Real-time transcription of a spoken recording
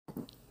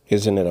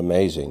Isn't it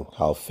amazing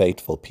how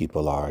faithful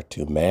people are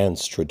to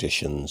man's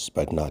traditions,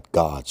 but not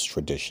God's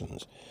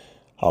traditions?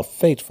 How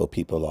faithful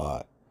people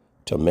are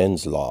to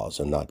men's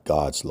laws and not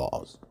God's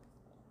laws.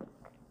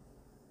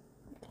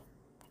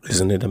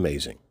 Isn't it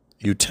amazing?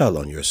 You tell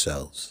on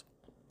yourselves.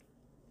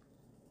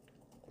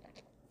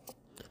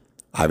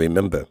 I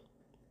remember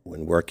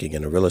when working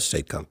in a real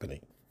estate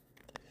company,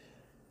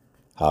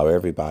 how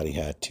everybody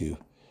had to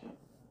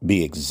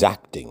be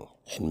exacting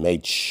and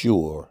made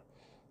sure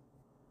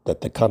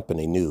that the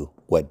company knew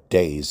what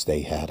days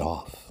they had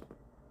off.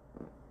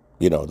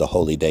 You know, the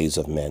holy days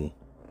of men,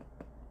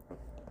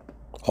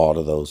 all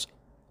of those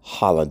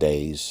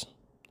holidays,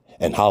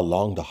 and how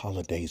long the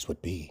holidays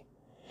would be.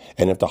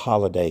 And if the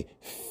holiday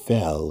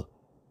fell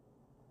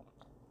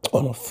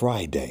on a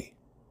Friday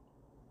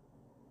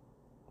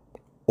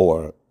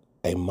or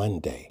a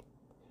Monday,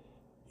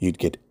 you'd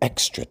get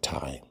extra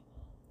time.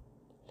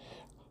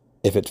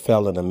 If it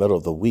fell in the middle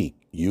of the week,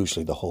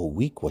 usually the whole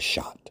week was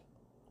shot.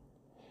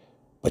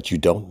 But you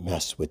don't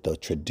mess with the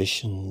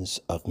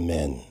traditions of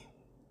men.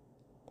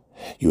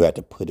 You had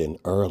to put in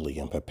early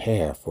and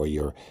prepare for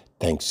your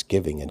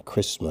Thanksgiving and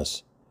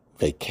Christmas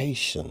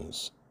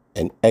vacations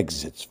and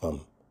exits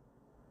from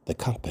the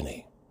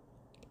company.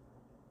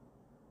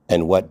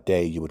 And what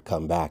day you would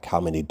come back, how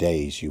many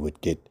days you would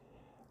get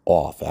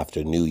off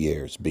after New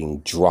Year's, being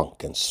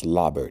drunk and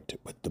slobbered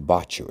with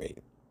debauchery.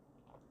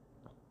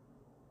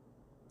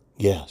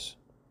 Yes,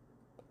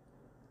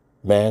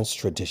 man's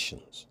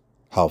traditions,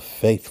 how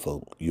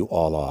faithful you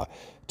all are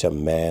to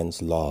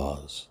man's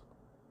laws.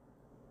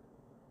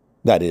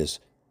 That is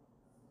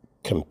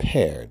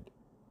compared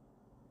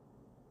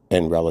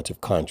in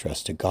relative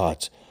contrast to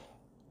God's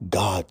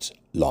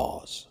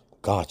laws,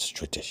 God's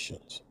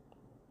traditions.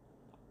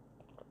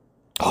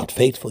 How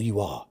faithful you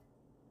are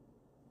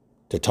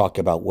to talk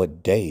about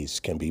what days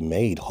can be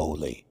made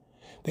holy.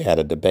 They had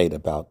a debate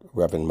about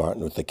Reverend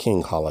Martin Luther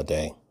King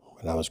holiday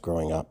when I was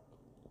growing up.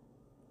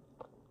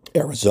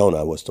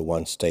 Arizona was the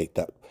one state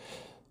that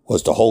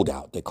was the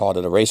holdout. They called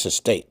it a racist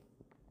state.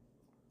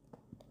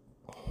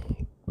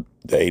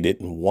 They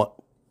didn't want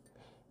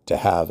to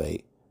have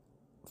a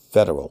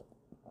federal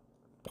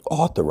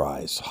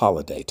authorized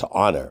holiday to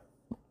honor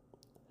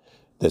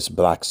this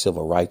black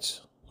civil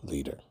rights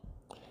leader.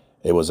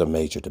 It was a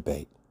major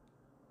debate.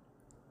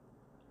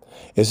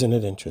 Isn't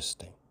it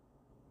interesting?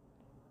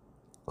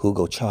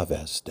 Hugo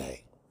Chavez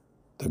Day,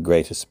 the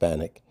great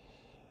Hispanic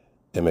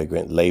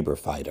immigrant labor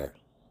fighter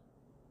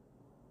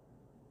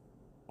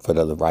for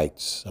the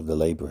rights of the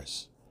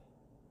laborers.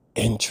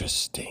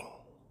 Interesting.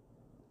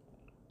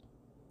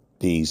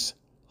 These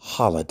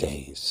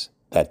holidays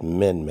that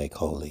men make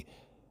holy.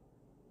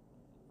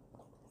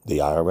 The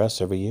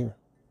IRS every year,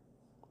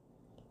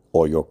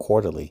 or your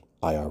quarterly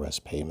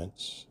IRS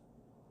payments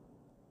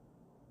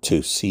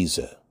to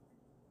Caesar,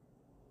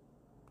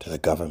 to the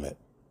government.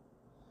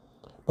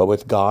 But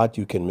with God,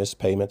 you can miss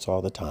payments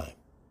all the time.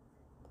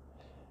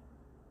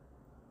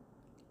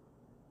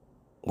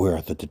 Where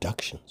are the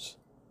deductions?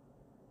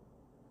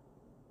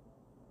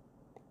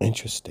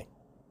 Interesting.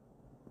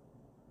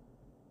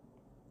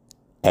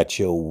 At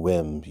your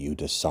whim, you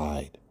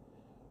decide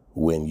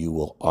when you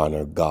will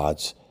honor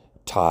God's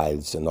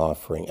tithes and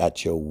offering.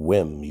 At your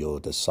whim, you'll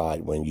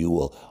decide when you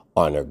will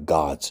honor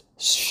God's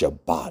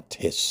Shabbat,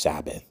 his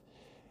Sabbath.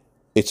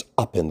 It's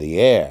up in the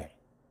air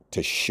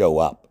to show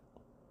up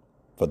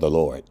for the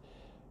Lord.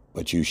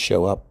 But you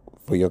show up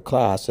for your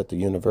class at the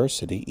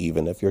university,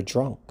 even if you're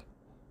drunk.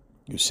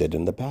 You sit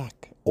in the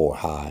back or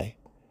high.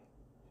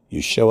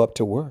 You show up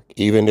to work,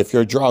 even if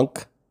you're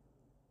drunk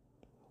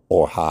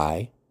or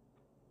high.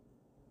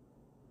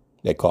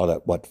 They call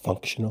that what?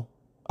 Functional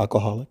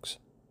alcoholics?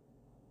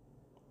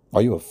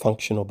 Are you a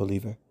functional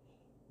believer?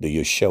 Do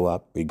you show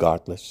up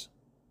regardless?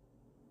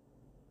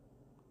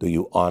 Do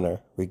you honor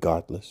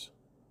regardless?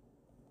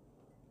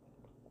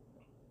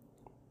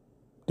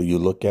 Do you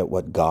look at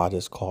what God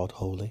has called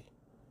holy?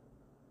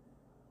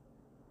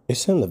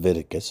 It's in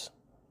Leviticus,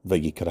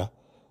 Vayikra.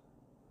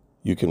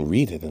 You can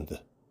read it in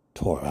the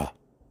Torah.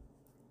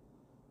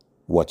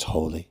 What's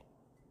holy?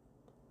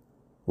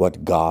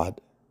 What God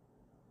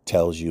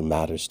tells you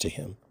matters to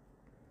him.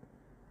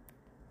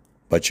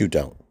 But you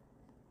don't.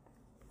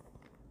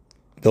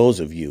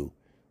 Those of you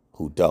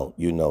who don't,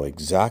 you know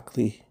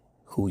exactly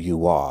who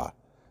you are.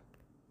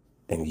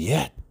 And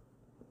yet,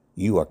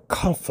 you are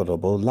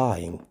comfortable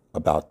lying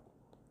about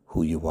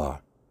who you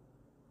are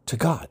to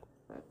God.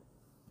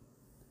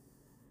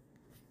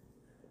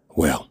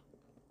 Well,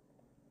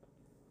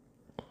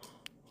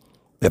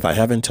 if I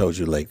haven't told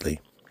you lately,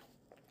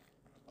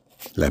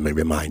 let me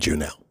remind you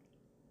now.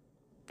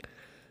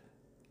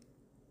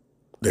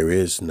 There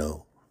is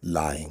no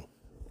lying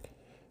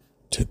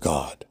to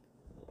God.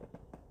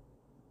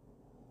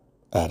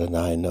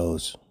 Adonai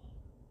knows.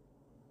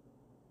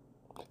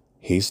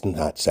 He's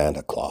not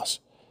Santa Claus.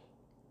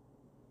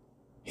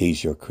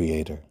 He's your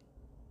creator.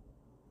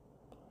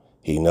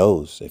 He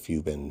knows if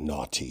you've been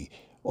naughty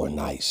or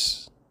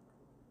nice.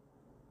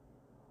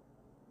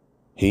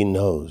 He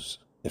knows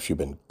if you've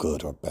been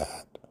good or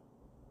bad.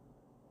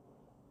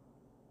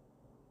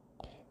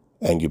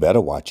 And you better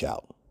watch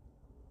out,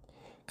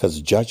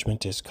 because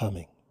judgment is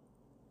coming.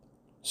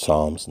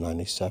 Psalms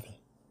 97,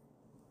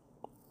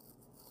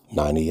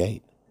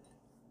 98.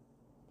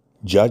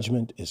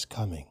 Judgment is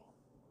coming.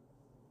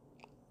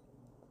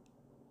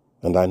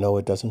 And I know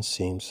it doesn't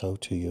seem so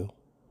to you,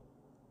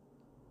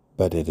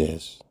 but it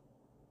is.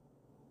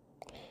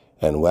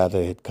 And whether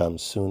it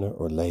comes sooner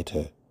or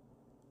later,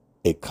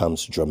 it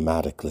comes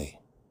dramatically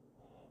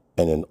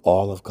and in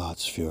all of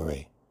God's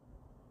fury.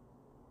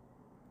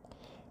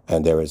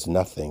 And there is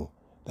nothing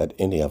that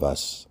any of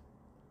us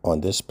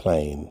on this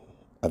plane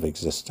of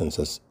existence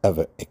has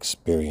ever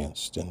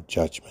experienced in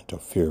judgment or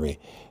fury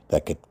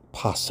that could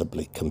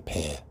possibly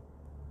compare.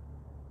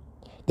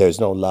 There's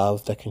no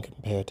love that can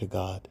compare to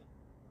God,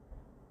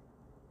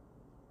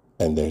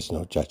 and there's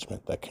no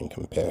judgment that can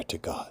compare to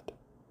God.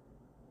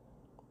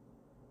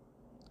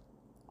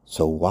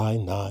 So why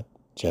not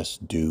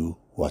just do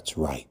what's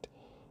right?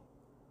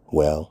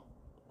 Well,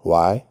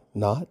 why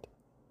not?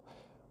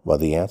 Well,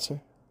 the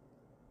answer,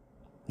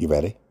 you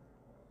ready?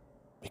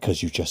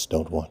 Because you just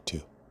don't want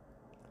to.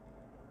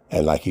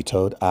 And like he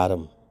told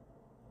Adam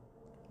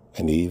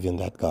and Eve in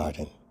that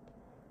garden,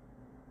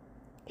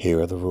 here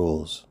are the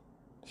rules,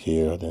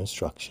 here are the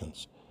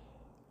instructions.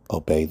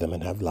 Obey them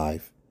and have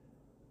life.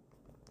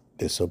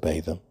 Disobey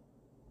them,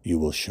 you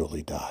will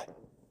surely die.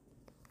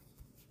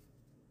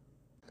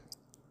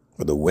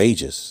 For the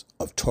wages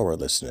of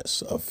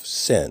Torahlessness, of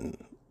sin,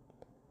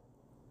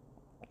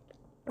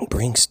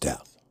 brings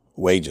death.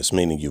 Wages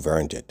meaning you've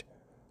earned it.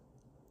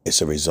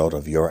 It's a result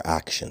of your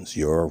actions,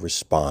 your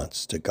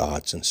response to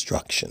God's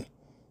instruction.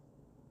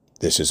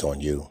 This is on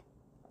you.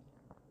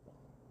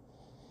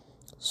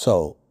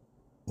 So,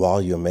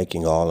 while you're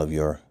making all of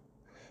your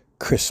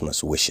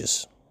Christmas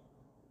wishes,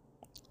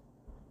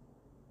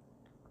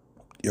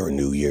 your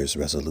New Year's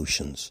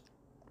resolutions,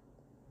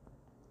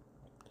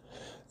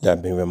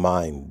 let me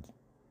remind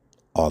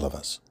all of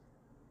us,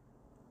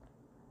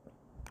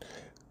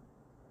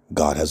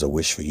 God has a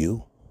wish for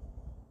you.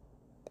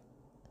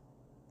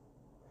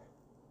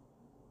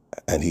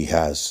 And he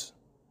has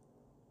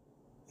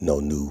no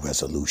new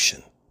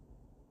resolution.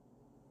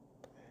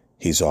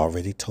 He's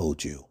already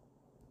told you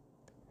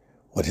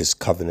what his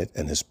covenant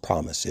and his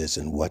promise is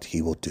and what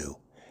he will do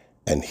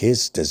and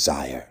his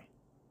desire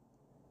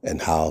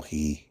and how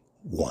he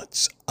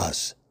wants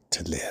us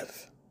to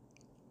live.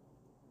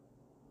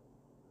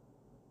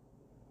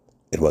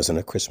 It wasn't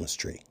a Christmas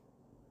tree.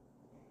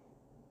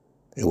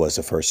 It was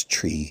the first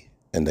tree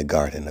in the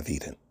Garden of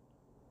Eden.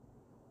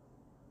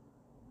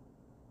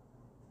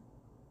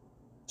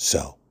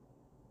 So,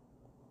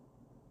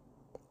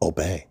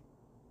 obey.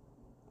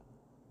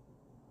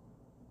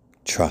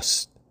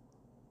 Trust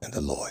in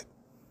the Lord.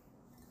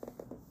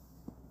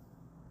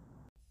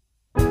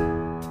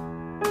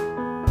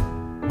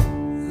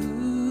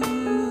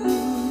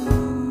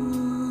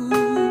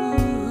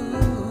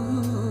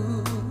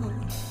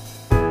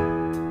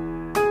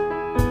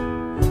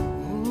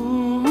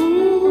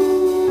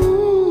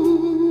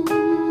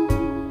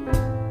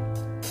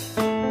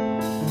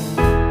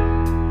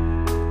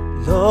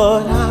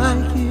 Lord, I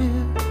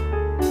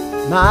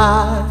give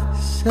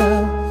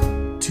myself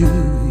to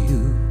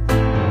you.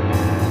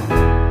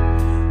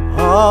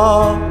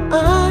 All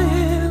I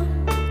am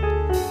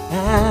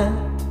and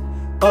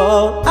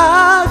all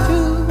I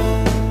do.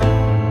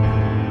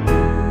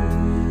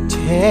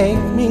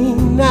 Take me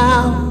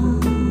now,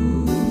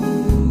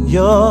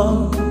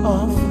 your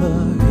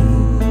offering.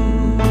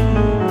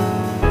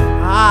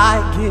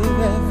 I give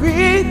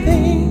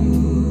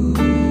everything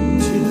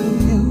to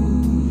you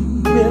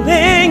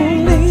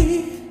willingly.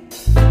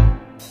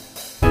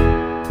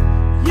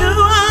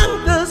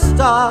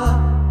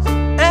 Stars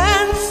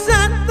and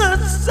set the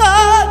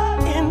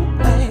sun in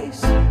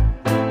place.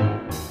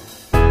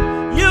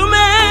 You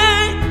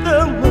made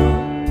the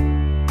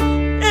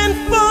moon and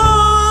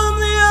formed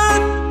the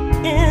earth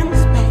in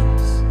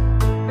space.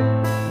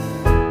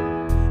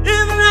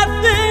 If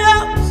nothing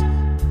else,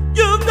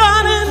 you've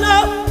done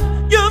enough,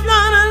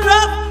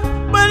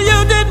 but you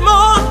did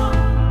more.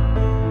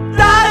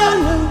 Die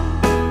anew,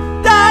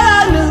 die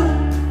anew,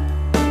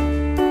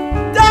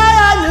 die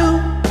anew,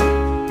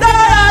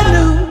 die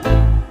anew.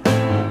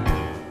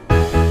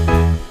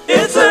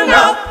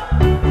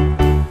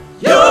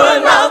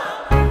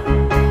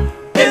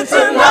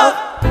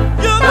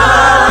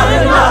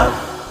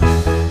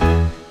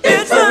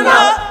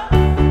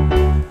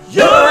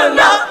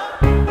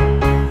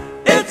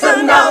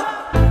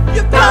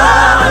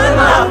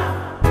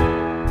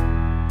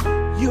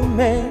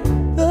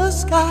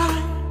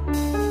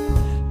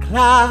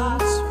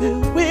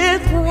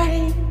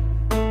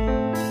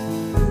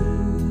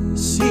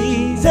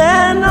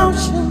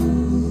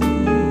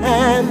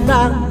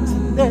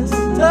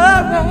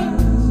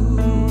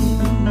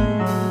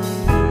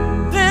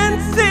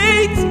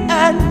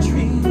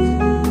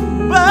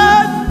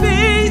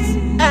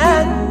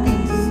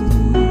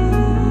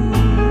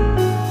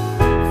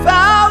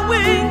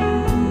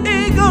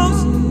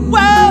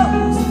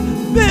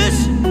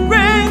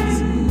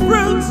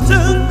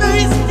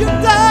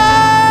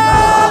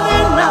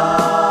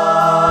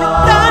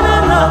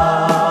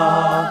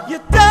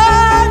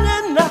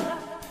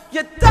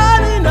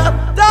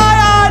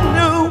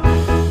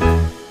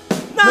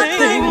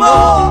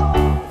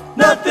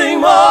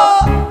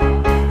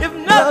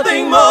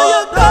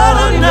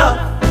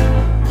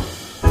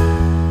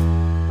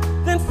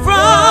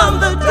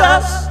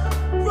 us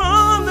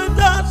from the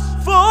dust.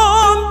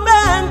 For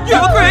man, you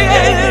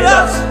created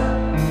us,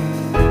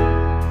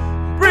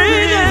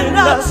 breathing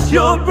us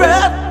your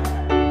breath,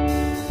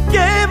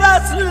 gave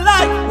us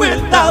life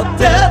without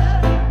death.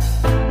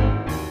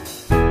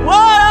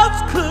 What else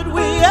could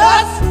we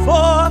ask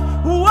for?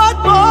 What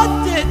more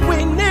did we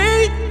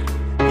need?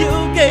 You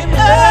gave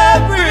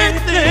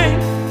everything.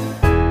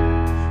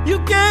 You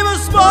gave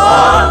us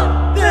more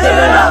than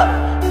enough.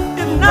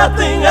 If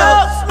nothing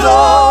else,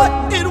 Lord,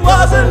 it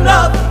was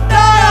enough.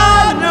 That I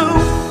knew,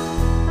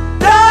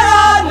 that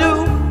I knew,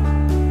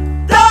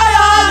 that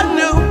I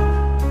knew,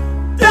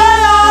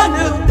 that I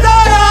knew,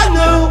 that I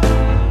knew.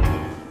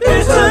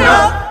 It's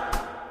enough.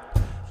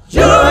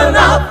 You're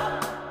enough.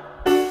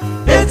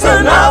 It's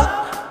enough.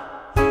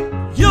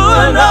 You're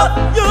enough.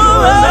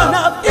 You're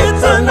enough.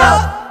 It's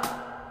enough.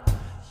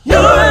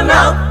 You're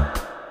enough.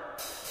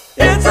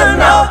 It's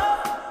enough.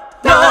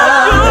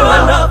 God, you're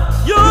enough.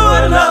 You're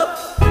enough.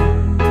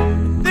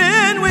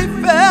 Then we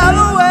fell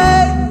away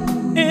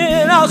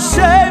in our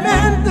shame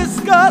and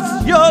disgust.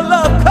 Your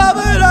love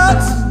covered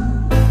us.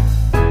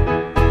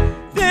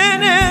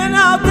 Then in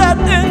our death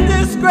and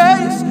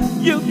disgrace,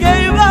 you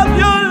gave up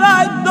your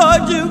life,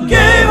 Lord. You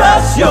gave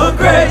us your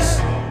grace.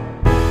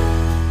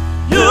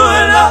 You're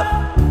enough.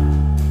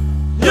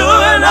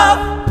 You're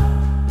enough.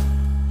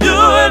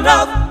 You're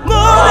enough.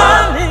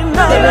 More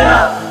than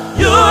enough.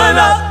 You're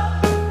enough.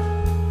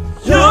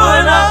 You're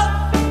enough.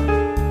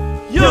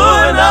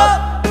 You're enough.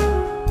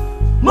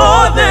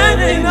 More than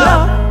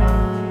enough.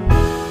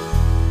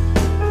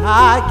 I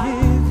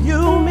give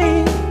you me,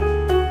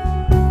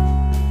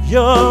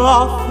 your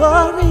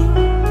offering.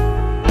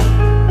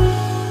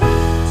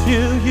 To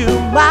you,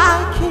 my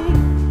King,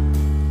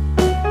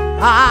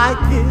 I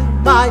give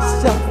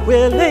myself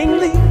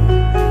willingly.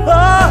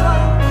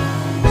 Oh.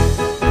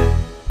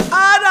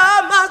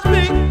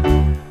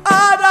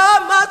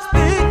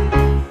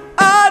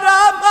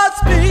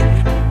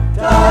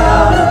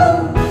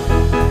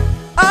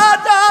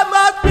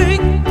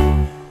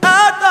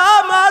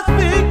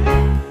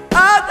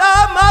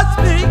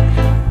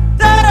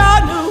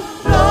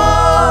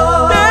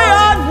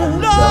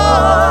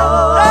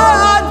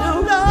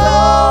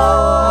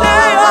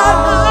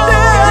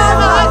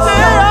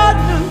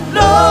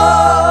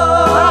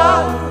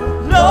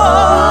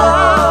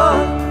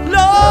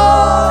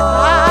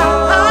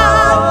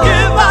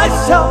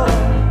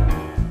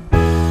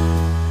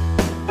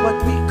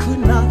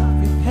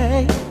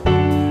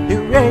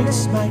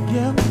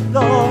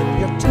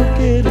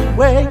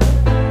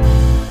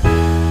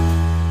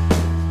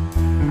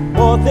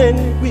 More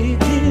than we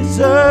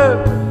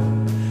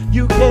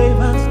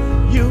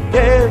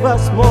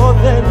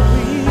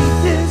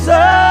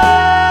deserve.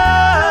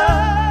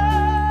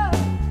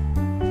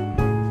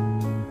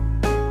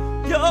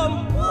 You're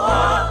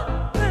more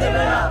than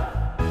enough.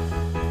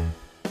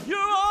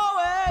 You're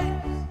always,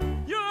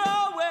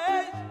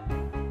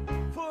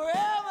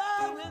 forever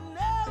and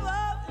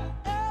ever and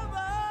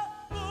ever.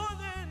 More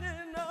than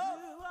enough.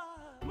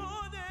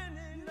 More than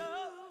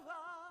enough.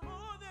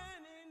 More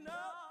than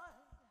enough.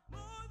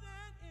 More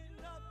than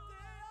enough.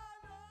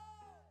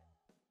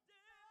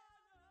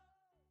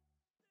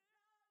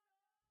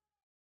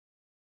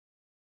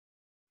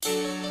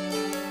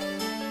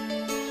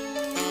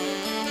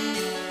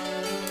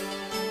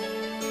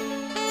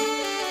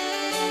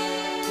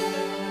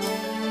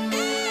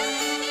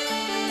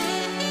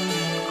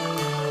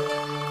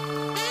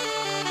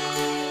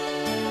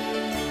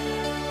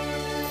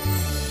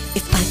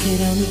 If I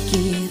could only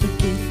give a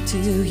gift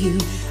to you,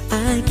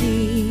 I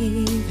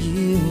give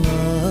you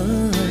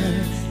more.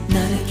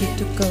 Not a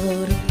gift of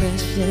gold or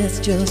precious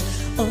jewels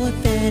or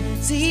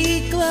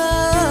fancy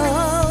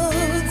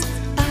clothes.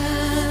 I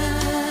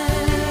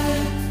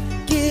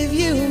give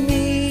you me.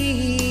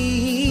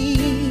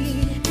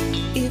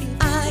 If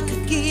I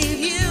could give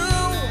you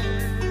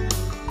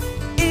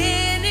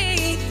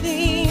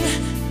anything,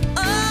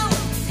 oh,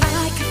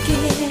 I could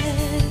give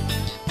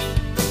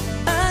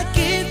a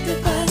gift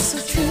that was so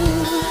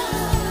true,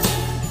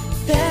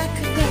 that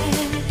could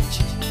match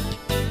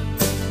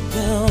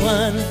the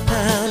one I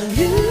found in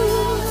you.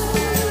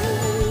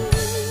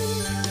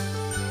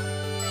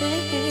 Hey,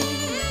 hey.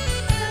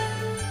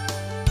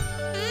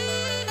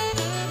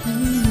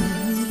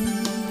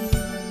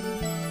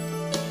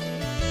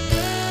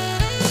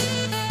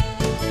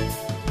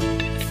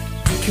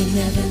 I could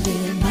never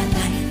live my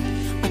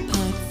life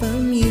apart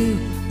from you,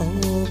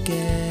 oh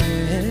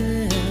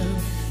girl.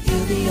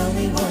 You're the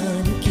only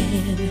one who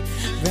can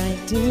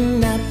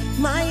brighten up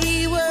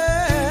my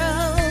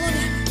world.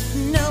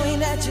 Knowing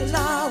that you'll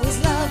always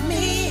love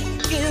me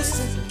gives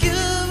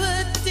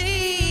security.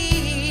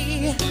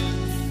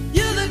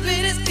 You're the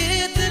greatest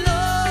gift in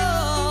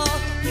all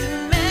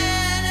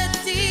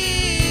humanity.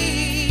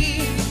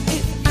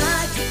 If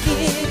I could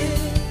give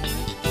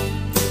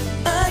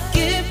a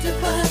gift that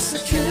was so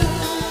true,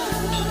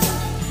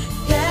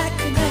 that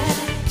could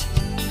match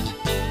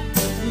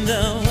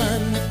the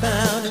one I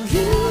found in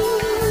you.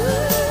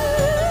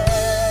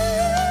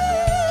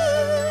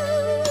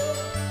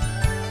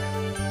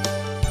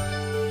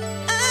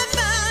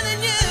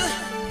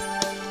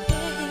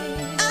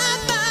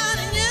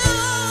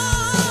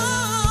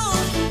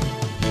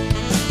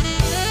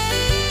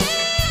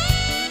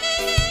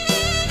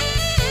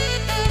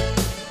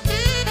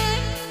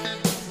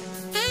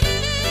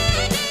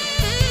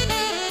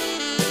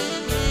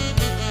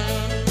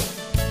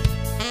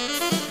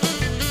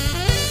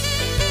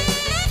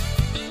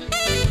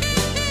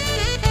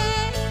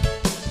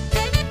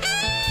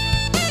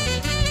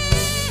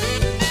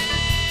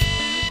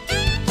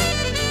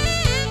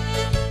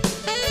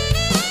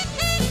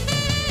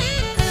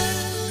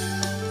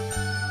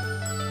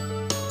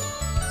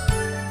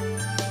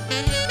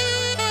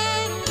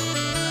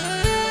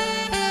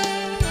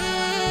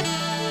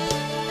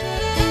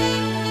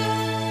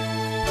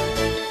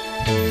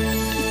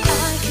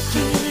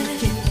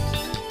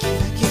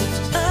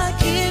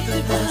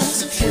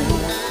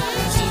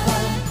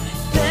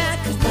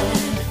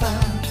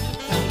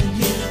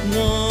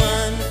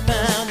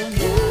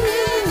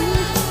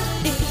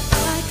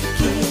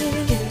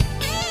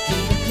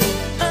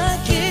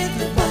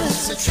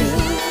 the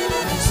truth.